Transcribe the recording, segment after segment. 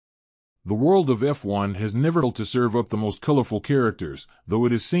The world of F1 has never failed to serve up the most colorful characters. Though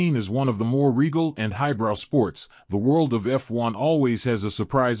it is seen as one of the more regal and highbrow sports, the world of F1 always has a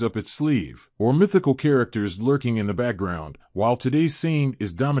surprise up its sleeve, or mythical characters lurking in the background. While today's scene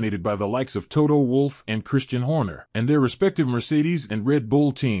is dominated by the likes of Toto Wolff and Christian Horner, and their respective Mercedes and Red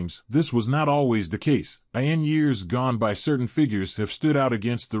Bull teams, this was not always the case. In years gone by, certain figures have stood out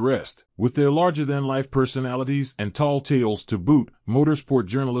against the rest. With their larger-than-life personalities and tall tales to boot, motorsport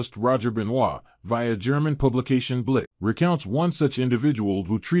journalist Roger Benoit, via German publication Blick, recounts one such individual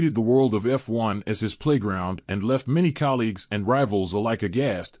who treated the world of F1 as his playground and left many colleagues and rivals alike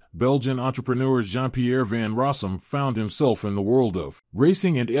aghast. Belgian entrepreneur Jean-Pierre Van Rossum found himself in the world of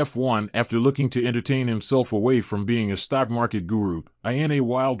racing and F1 after looking to entertain himself away from being a stock market guru. In a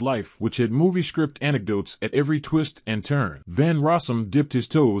wild life which had movie script anecdotes at every twist and turn, Van Rossum dipped his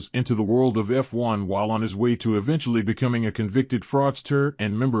toes into the world of F1 while on his way to eventually becoming a convicted fraudster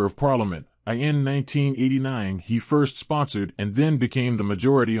and member of parliament. In 1989, he first sponsored and then became the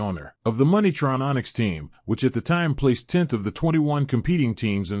majority owner of the Moneytron Onyx team, which at the time placed 10th of the 21 competing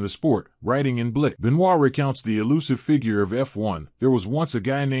teams in the sport. Writing in Blick, Benoit recounts the elusive figure of F1. There was once a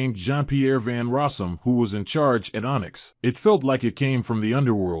guy named Jean-Pierre Van Rossum who was in charge at Onyx. It felt like it came from the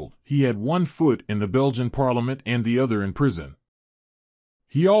underworld. He had one foot in the Belgian parliament and the other in prison.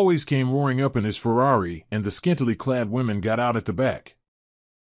 He always came roaring up in his Ferrari, and the scantily clad women got out at the back.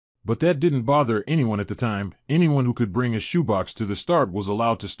 But that didn't bother anyone at the time. Anyone who could bring a shoebox to the start was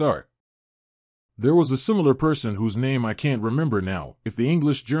allowed to start. There was a similar person whose name I can't remember now. If the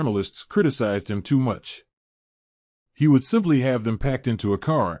English journalists criticized him too much, he would simply have them packed into a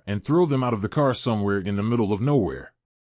car and throw them out of the car somewhere in the middle of nowhere.